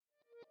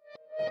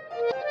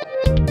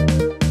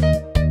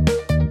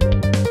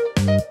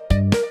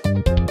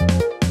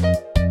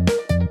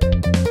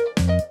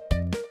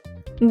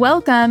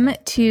Welcome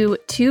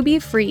to Be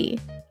Free,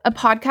 a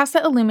podcast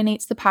that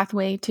illuminates the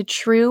pathway to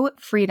true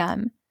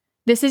freedom.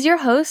 This is your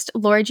host,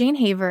 Laura Jane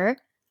Haver.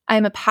 I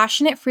am a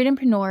passionate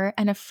freedompreneur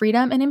and a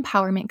freedom and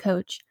empowerment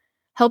coach,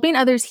 helping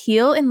others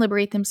heal and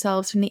liberate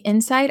themselves from the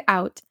inside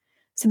out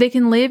so they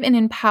can live an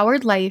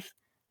empowered life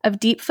of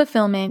deep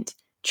fulfillment,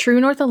 true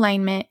north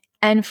alignment,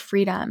 and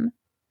freedom.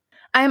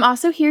 I am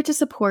also here to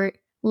support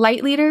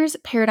light leaders,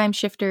 paradigm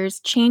shifters,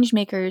 change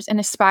makers,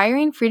 and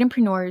aspiring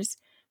freedompreneurs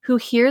who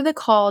hear the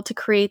call to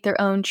create their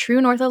own true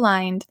north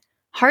aligned,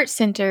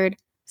 heart-centered,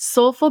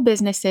 soulful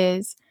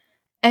businesses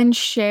and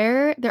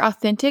share their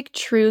authentic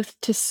truth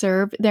to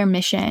serve their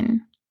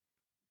mission.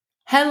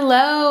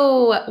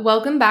 Hello,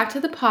 welcome back to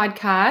the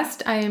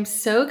podcast. I am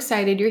so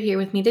excited you're here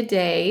with me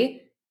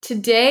today.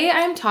 Today I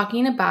am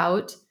talking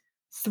about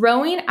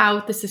throwing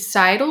out the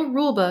societal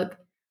rulebook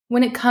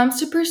when it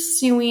comes to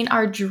pursuing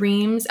our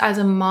dreams as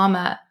a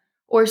mama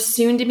or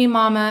soon to be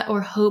mama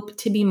or hope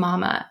to be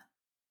mama.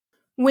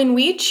 When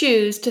we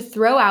choose to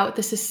throw out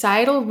the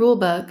societal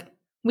rulebook,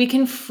 we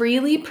can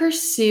freely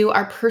pursue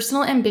our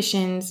personal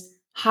ambitions,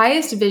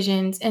 highest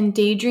visions, and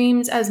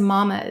daydreams as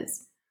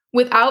mamas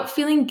without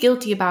feeling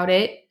guilty about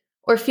it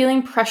or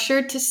feeling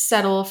pressured to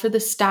settle for the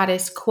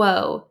status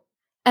quo.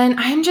 And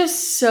I'm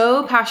just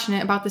so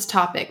passionate about this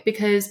topic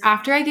because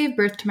after I gave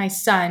birth to my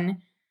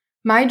son,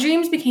 my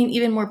dreams became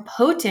even more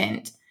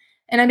potent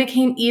and I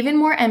became even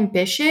more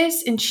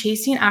ambitious in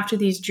chasing after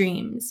these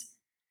dreams.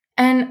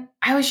 And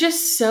I was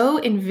just so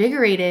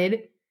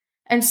invigorated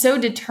and so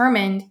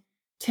determined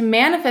to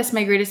manifest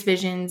my greatest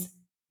visions,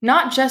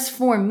 not just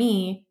for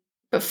me,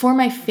 but for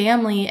my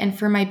family and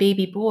for my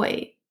baby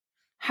boy.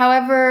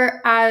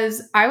 However,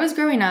 as I was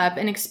growing up,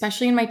 and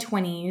especially in my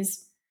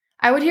 20s,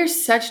 I would hear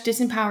such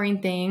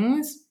disempowering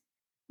things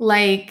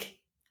like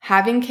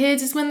having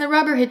kids is when the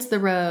rubber hits the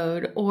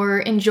road, or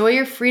enjoy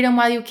your freedom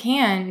while you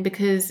can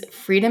because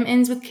freedom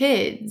ends with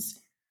kids.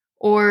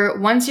 Or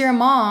once you're a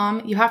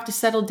mom, you have to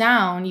settle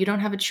down. You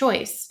don't have a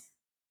choice.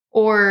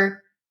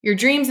 Or your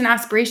dreams and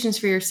aspirations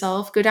for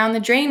yourself go down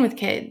the drain with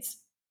kids.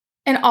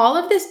 And all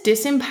of this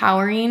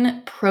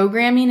disempowering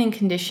programming and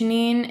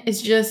conditioning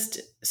is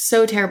just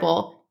so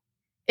terrible.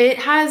 It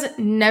has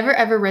never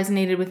ever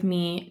resonated with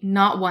me,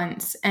 not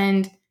once.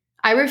 And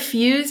I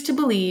refuse to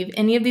believe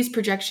any of these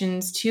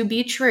projections to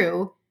be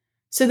true.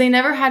 So they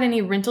never had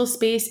any rental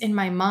space in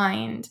my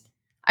mind.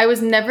 I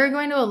was never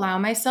going to allow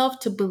myself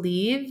to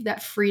believe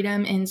that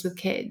freedom ends with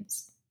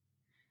kids.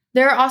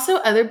 There are also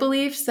other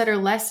beliefs that are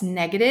less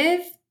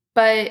negative,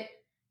 but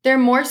they're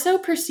more so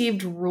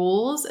perceived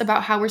rules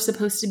about how we're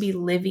supposed to be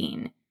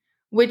living,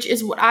 which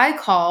is what I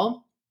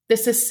call the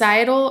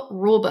societal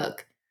rulebook,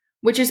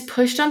 which is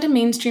pushed onto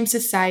mainstream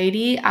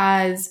society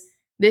as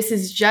this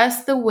is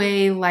just the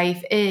way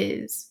life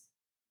is.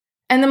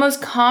 And the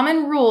most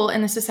common rule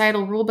in the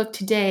societal rulebook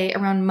today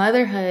around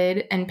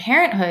motherhood and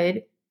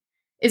parenthood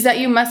is that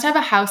you must have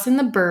a house in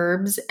the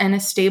burbs and a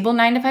stable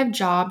 9-to-5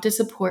 job to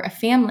support a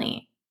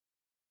family.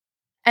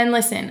 And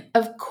listen,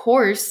 of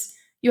course,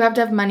 you have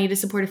to have money to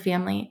support a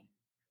family,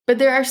 but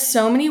there are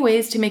so many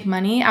ways to make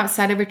money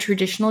outside of a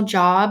traditional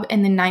job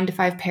in the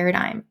 9-to-5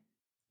 paradigm,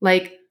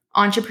 like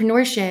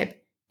entrepreneurship,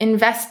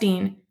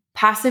 investing,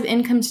 passive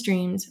income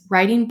streams,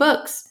 writing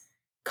books,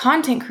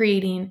 content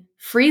creating,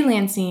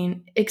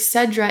 freelancing,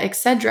 etc.,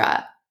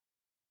 etc.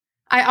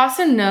 I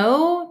also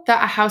know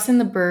that a house in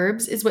the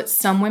burbs is what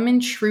some women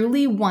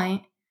truly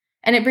want,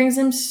 and it brings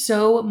them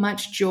so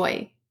much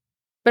joy.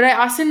 But I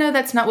also know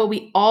that's not what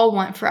we all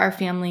want for our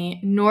family,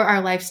 nor our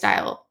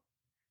lifestyle.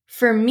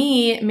 For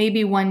me,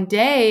 maybe one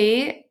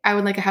day I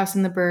would like a house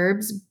in the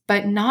burbs,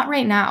 but not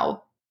right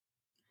now.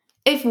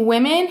 If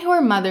women who are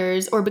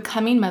mothers or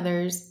becoming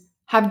mothers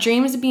have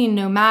dreams of being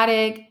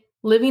nomadic,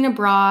 living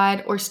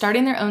abroad, or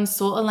starting their own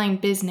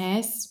soul-aligned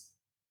business,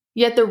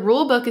 yet the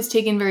rule book is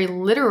taken very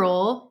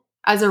literal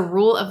as a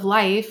rule of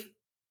life,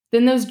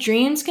 then those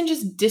dreams can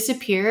just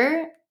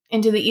disappear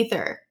into the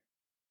ether.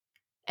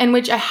 And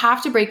which I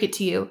have to break it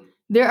to you,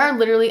 there are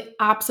literally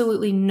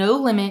absolutely no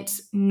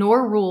limits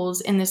nor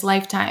rules in this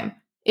lifetime.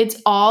 It's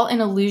all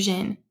an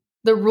illusion.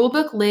 The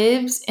rulebook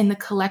lives in the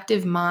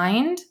collective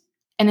mind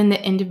and in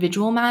the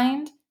individual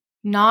mind,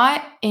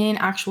 not in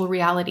actual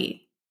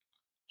reality.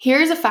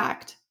 Here's a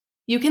fact.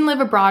 You can live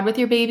abroad with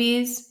your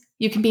babies,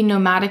 you can be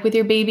nomadic with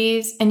your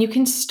babies, and you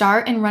can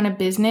start and run a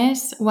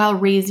business while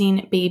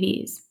raising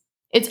babies.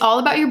 It's all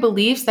about your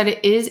beliefs that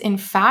it is in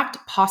fact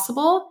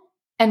possible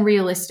and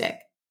realistic.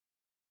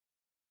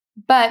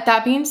 But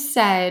that being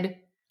said,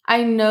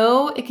 I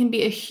know it can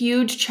be a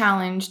huge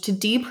challenge to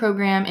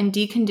deprogram and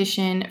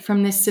decondition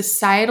from this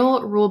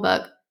societal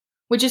rulebook,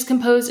 which is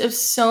composed of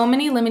so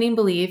many limiting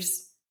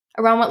beliefs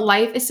around what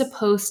life is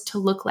supposed to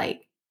look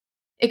like,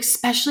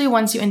 especially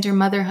once you enter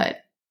motherhood.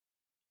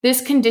 This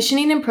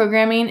conditioning and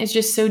programming is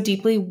just so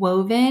deeply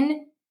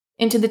woven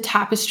into the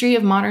tapestry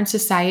of modern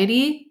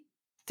society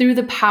through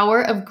the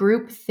power of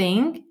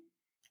groupthink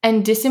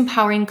and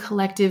disempowering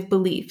collective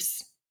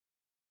beliefs.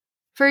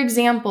 For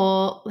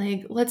example,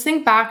 let's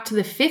think back to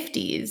the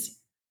 50s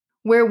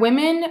where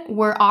women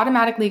were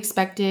automatically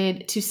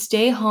expected to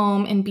stay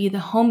home and be the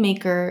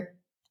homemaker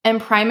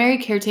and primary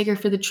caretaker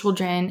for the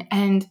children,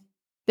 and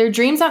their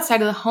dreams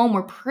outside of the home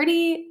were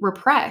pretty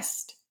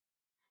repressed.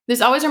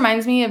 This always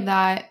reminds me of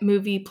that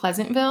movie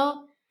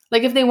Pleasantville.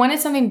 Like, if they wanted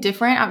something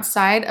different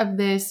outside of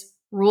this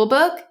rule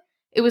book,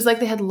 it was like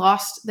they had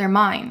lost their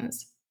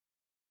minds.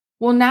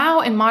 Well, now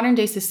in modern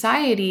day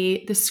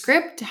society, the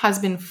script has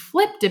been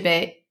flipped a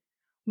bit.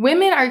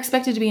 Women are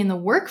expected to be in the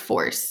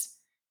workforce,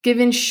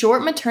 given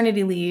short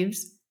maternity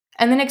leaves,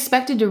 and then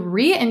expected to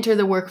re-enter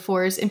the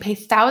workforce and pay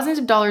thousands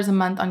of dollars a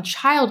month on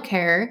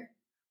childcare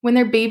when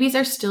their babies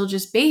are still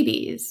just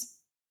babies.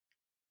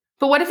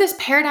 But what if this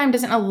paradigm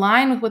doesn't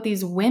align with what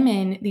these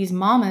women, these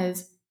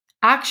mamas,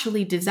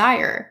 actually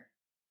desire?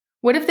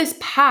 What if this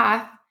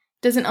path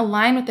doesn't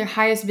align with their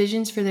highest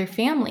visions for their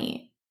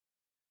family?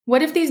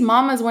 What if these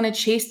mamas want to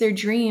chase their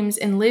dreams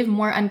and live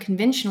more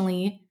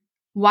unconventionally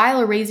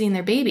while raising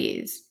their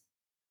babies?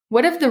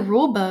 What if the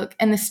rule book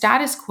and the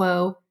status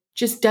quo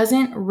just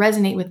doesn't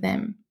resonate with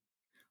them?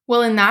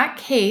 Well, in that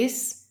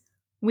case,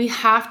 we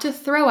have to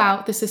throw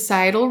out the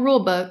societal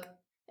rule book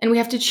and we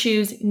have to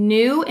choose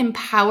new,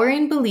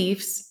 empowering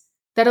beliefs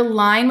that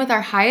align with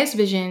our highest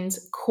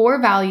visions,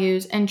 core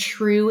values, and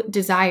true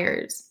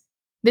desires.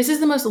 This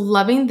is the most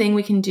loving thing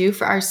we can do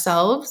for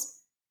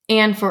ourselves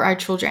and for our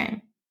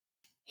children.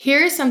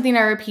 Here's something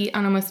I repeat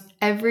on almost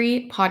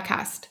every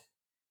podcast.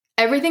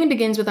 Everything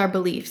begins with our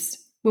beliefs.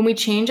 When we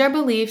change our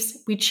beliefs,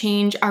 we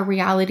change our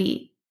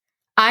reality.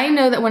 I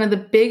know that one of the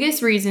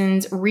biggest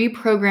reasons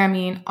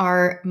reprogramming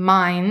our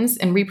minds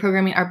and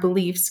reprogramming our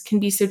beliefs can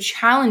be so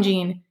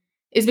challenging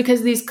is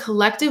because these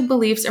collective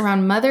beliefs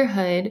around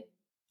motherhood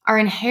are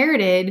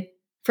inherited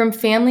from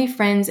family,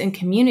 friends, and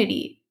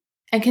community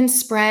and can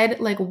spread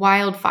like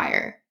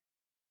wildfire.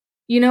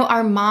 You know,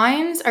 our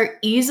minds are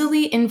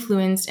easily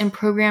influenced and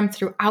programmed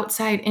through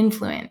outside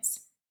influence.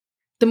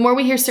 The more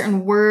we hear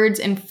certain words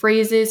and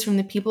phrases from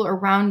the people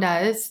around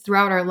us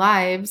throughout our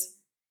lives,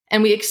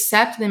 and we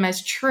accept them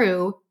as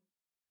true,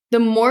 the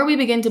more we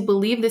begin to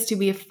believe this to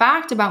be a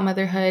fact about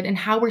motherhood and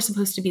how we're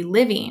supposed to be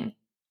living.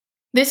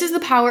 This is the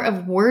power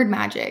of word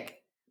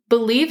magic.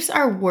 Beliefs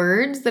are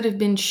words that have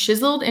been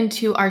chiseled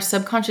into our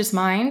subconscious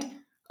mind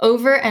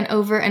over and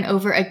over and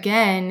over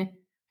again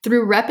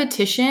through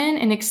repetition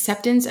and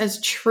acceptance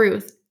as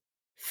truth,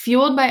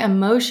 fueled by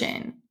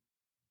emotion.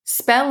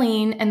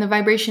 Spelling and the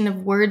vibration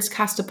of words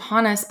cast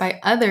upon us by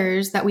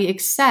others that we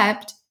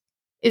accept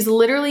is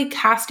literally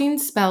casting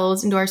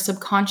spells into our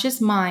subconscious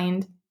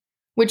mind,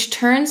 which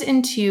turns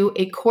into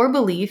a core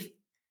belief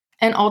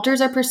and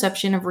alters our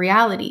perception of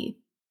reality.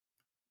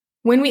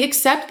 When we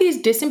accept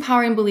these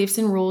disempowering beliefs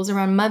and rules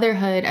around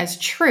motherhood as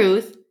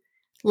truth,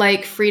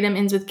 like freedom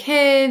ends with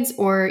kids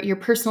or your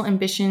personal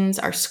ambitions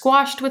are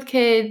squashed with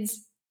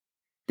kids,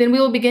 then we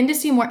will begin to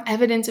see more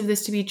evidence of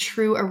this to be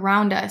true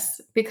around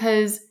us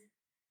because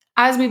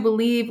as we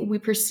believe, we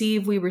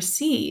perceive, we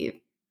receive.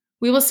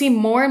 We will see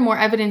more and more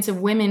evidence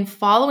of women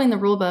following the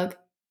rulebook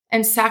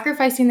and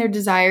sacrificing their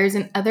desires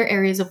in other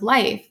areas of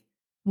life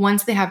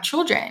once they have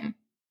children.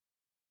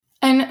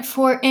 And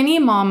for any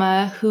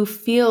mama who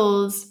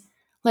feels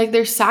like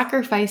they're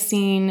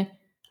sacrificing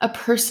a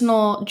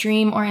personal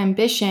dream or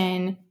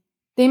ambition,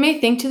 they may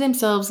think to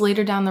themselves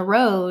later down the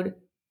road,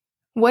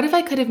 what if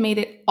I could have made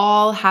it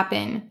all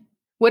happen?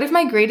 What if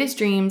my greatest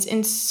dreams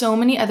in so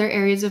many other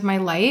areas of my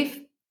life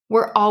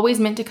were always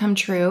meant to come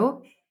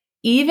true,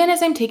 even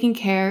as I'm taking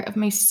care of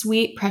my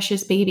sweet,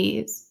 precious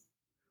babies?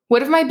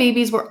 What if my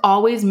babies were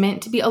always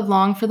meant to be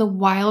along for the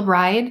wild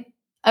ride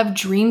of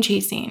dream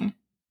chasing?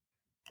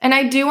 And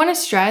I do want to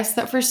stress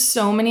that for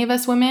so many of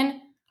us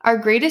women, our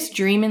greatest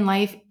dream in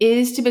life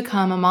is to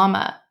become a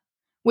mama,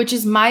 which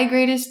is my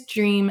greatest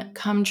dream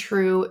come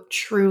true,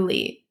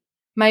 truly.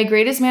 My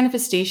greatest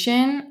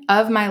manifestation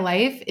of my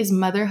life is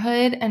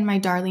motherhood and my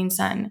darling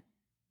son.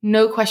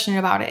 No question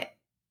about it.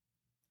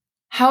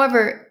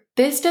 However,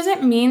 this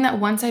doesn't mean that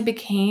once I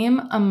became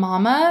a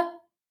mama,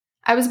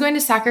 I was going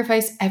to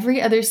sacrifice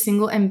every other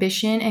single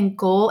ambition and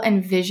goal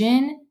and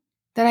vision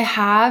that I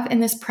have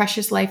in this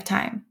precious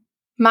lifetime.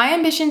 My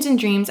ambitions and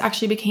dreams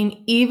actually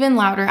became even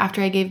louder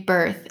after I gave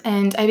birth,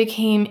 and I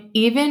became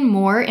even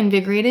more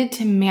invigorated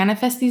to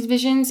manifest these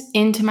visions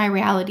into my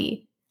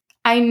reality.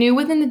 I knew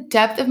within the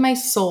depth of my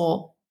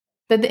soul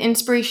that the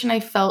inspiration I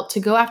felt to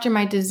go after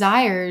my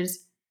desires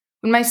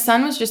when my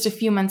son was just a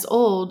few months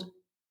old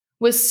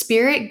was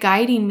spirit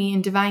guiding me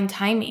in divine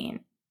timing.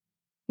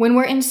 When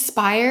we're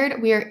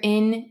inspired, we are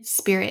in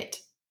spirit.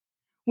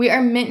 We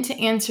are meant to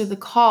answer the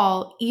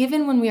call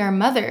even when we are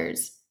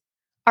mothers.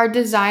 Our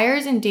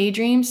desires and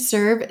daydreams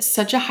serve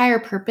such a higher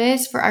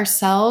purpose for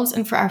ourselves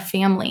and for our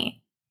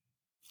family.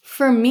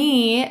 For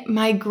me,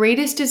 my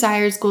greatest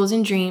desires, goals,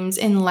 and dreams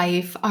in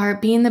life are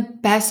being the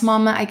best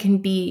mama I can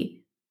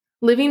be,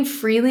 living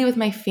freely with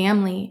my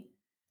family,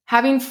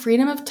 having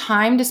freedom of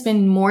time to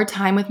spend more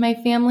time with my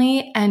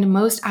family and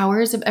most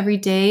hours of every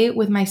day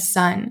with my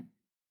son,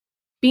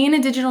 being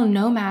a digital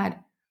nomad,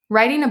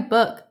 writing a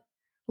book,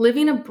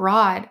 living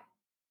abroad,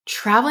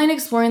 traveling and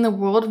exploring the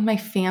world with my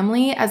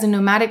family as a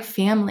nomadic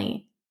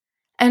family,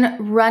 and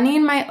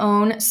running my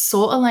own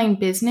soul-aligned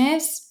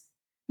business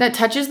that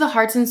touches the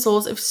hearts and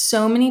souls of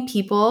so many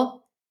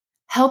people,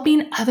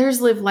 helping others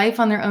live life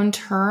on their own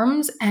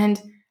terms and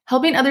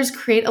helping others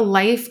create a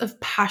life of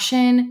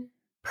passion,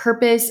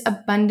 purpose,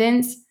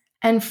 abundance,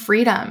 and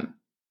freedom.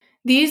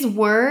 These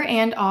were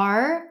and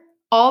are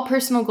all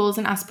personal goals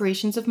and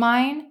aspirations of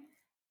mine,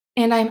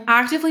 and I'm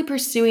actively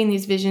pursuing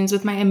these visions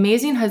with my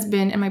amazing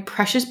husband and my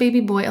precious baby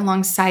boy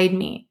alongside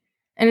me.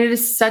 And it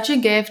is such a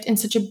gift and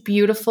such a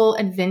beautiful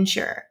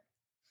adventure.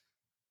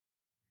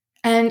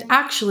 And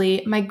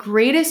actually, my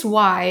greatest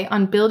why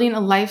on building a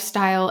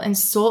lifestyle and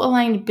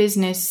soul-aligned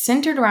business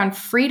centered around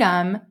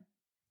freedom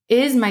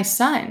is my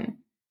son.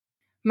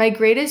 My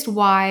greatest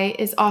why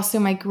is also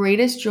my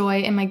greatest joy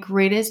and my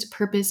greatest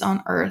purpose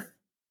on earth.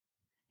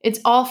 It's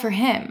all for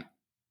him.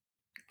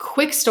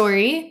 Quick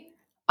story.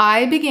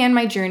 I began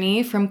my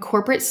journey from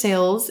corporate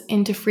sales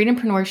into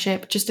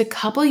freedompreneurship just a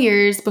couple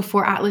years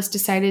before Atlas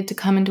decided to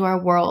come into our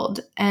world.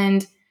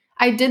 And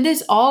I did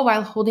this all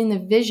while holding the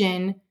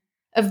vision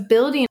of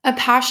building a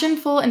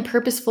passionful and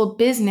purposeful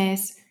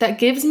business that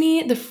gives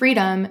me the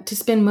freedom to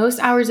spend most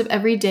hours of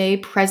every day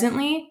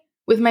presently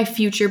with my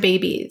future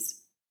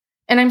babies.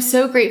 And I'm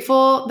so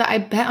grateful that I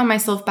bet on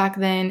myself back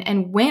then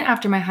and went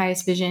after my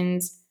highest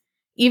visions,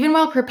 even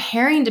while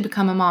preparing to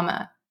become a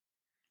mama.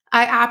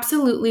 I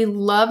absolutely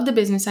love the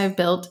business I've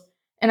built,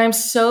 and I'm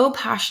so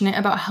passionate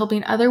about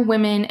helping other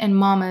women and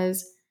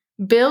mamas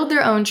build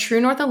their own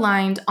true north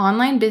aligned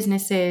online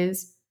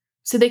businesses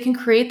so they can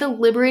create the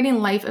liberating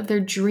life of their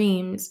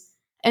dreams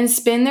and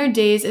spend their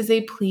days as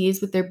they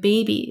please with their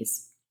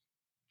babies.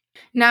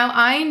 Now,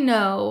 I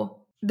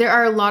know there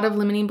are a lot of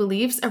limiting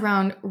beliefs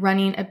around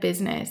running a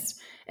business,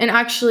 and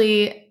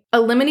actually,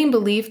 a limiting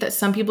belief that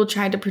some people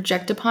tried to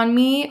project upon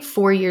me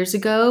 4 years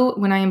ago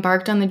when I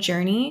embarked on the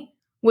journey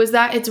was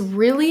that it's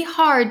really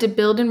hard to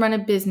build and run a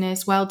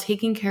business while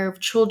taking care of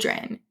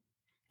children,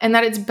 and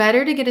that it's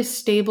better to get a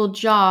stable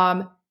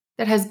job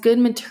that has good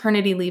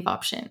maternity leave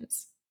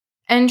options.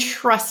 And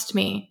trust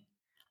me,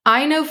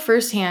 I know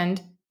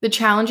firsthand the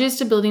challenges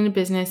to building a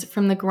business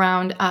from the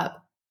ground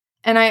up.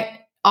 And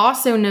I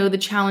also know the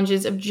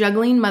challenges of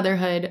juggling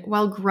motherhood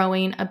while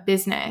growing a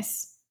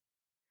business.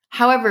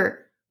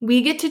 However,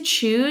 we get to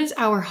choose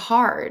our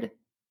hard.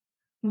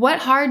 What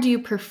hard do you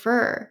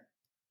prefer?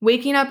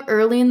 Waking up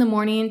early in the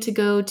morning to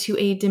go to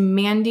a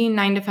demanding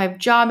 9-to-5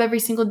 job every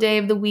single day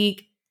of the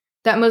week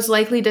that most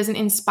likely doesn't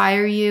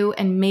inspire you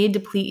and may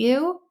deplete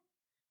you?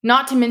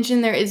 Not to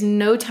mention there is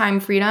no time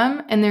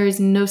freedom and there is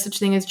no such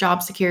thing as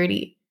job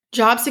security.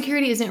 Job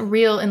security isn't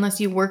real unless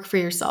you work for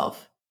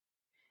yourself.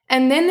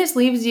 And then this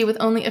leaves you with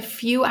only a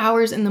few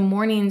hours in the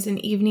mornings and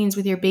evenings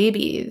with your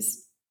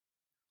babies.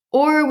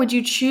 Or would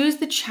you choose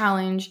the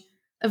challenge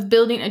of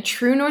building a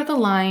true north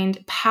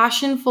aligned,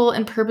 passionful,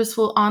 and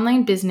purposeful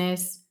online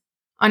business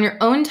on your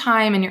own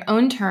time and your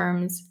own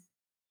terms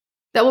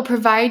that will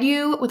provide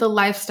you with a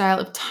lifestyle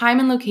of time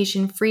and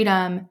location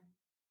freedom,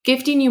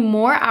 gifting you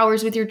more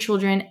hours with your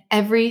children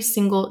every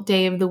single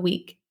day of the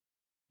week?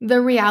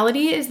 The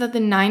reality is that the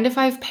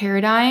 9-to-5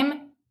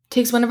 paradigm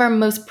takes one of our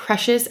most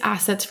precious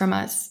assets from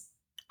us,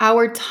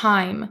 our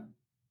time.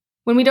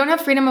 When we don't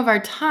have freedom of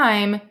our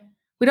time,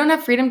 we don't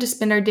have freedom to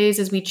spend our days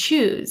as we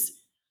choose,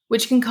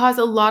 which can cause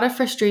a lot of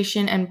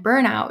frustration and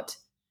burnout.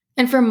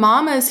 And for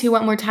mamas who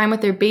want more time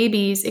with their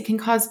babies, it can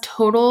cause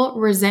total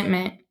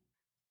resentment.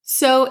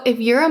 So if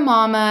you're a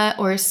mama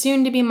or a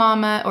soon-to-be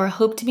mama or a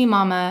hope-to-be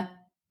mama,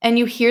 and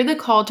you hear the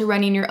call to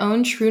running your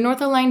own true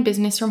north aligned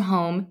business from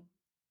home,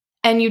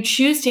 and you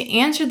choose to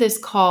answer this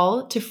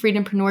call to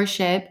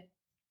freedompreneurship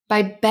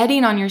by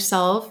betting on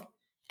yourself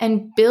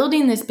and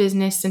building this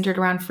business centered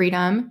around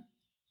freedom,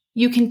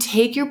 you can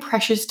take your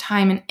precious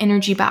time and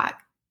energy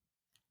back.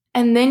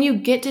 And then you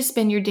get to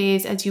spend your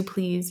days as you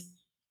please,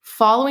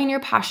 following your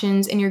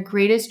passions and your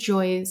greatest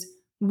joys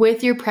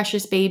with your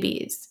precious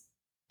babies.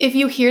 If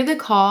you hear the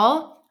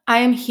call, I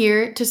am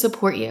here to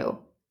support you.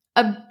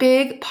 A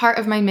big part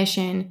of my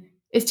mission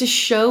is to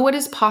show what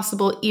is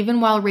possible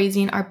even while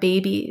raising our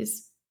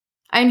babies.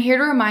 I'm here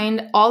to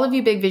remind all of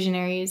you big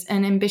visionaries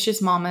and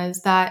ambitious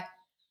mamas that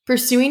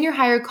pursuing your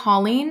higher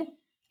calling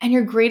and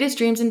your greatest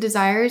dreams and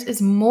desires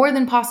is more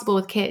than possible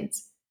with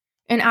kids.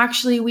 And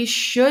actually, we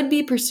should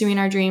be pursuing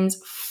our dreams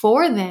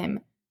for them,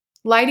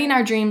 lighting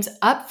our dreams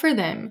up for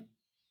them,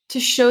 to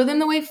show them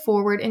the way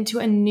forward into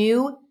a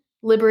new,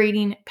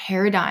 liberating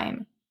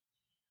paradigm.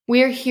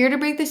 We are here to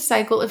break the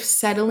cycle of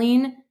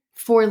settling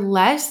for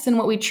less than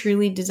what we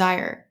truly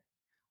desire.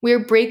 We are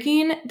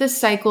breaking the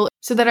cycle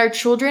so that our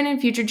children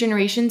and future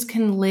generations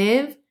can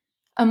live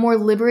a more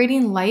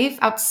liberating life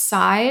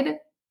outside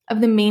of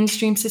the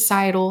mainstream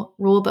societal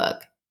rulebook.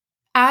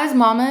 As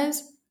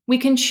mamas, we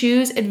can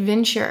choose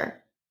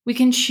adventure. We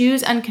can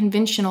choose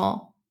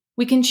unconventional.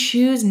 We can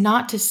choose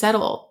not to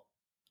settle.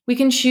 We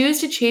can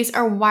choose to chase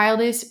our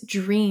wildest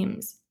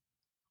dreams,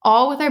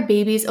 all with our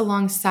babies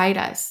alongside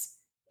us,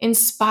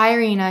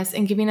 inspiring us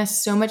and giving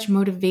us so much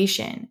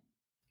motivation.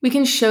 We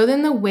can show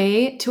them the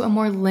way to a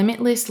more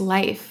limitless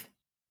life.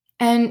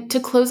 And to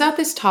close out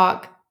this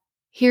talk,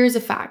 here's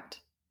a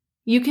fact.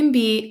 You can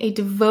be a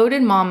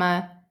devoted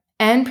mama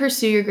and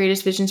pursue your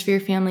greatest visions for your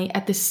family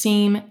at the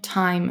same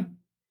time.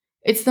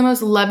 It's the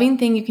most loving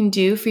thing you can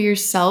do for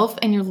yourself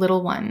and your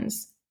little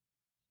ones.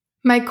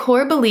 My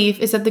core belief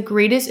is that the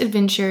greatest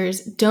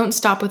adventures don't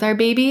stop with our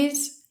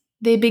babies,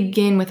 they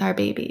begin with our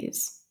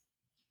babies.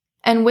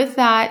 And with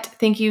that,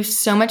 thank you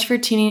so much for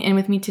tuning in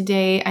with me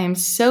today. I am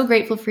so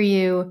grateful for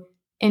you.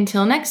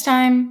 Until next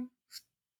time.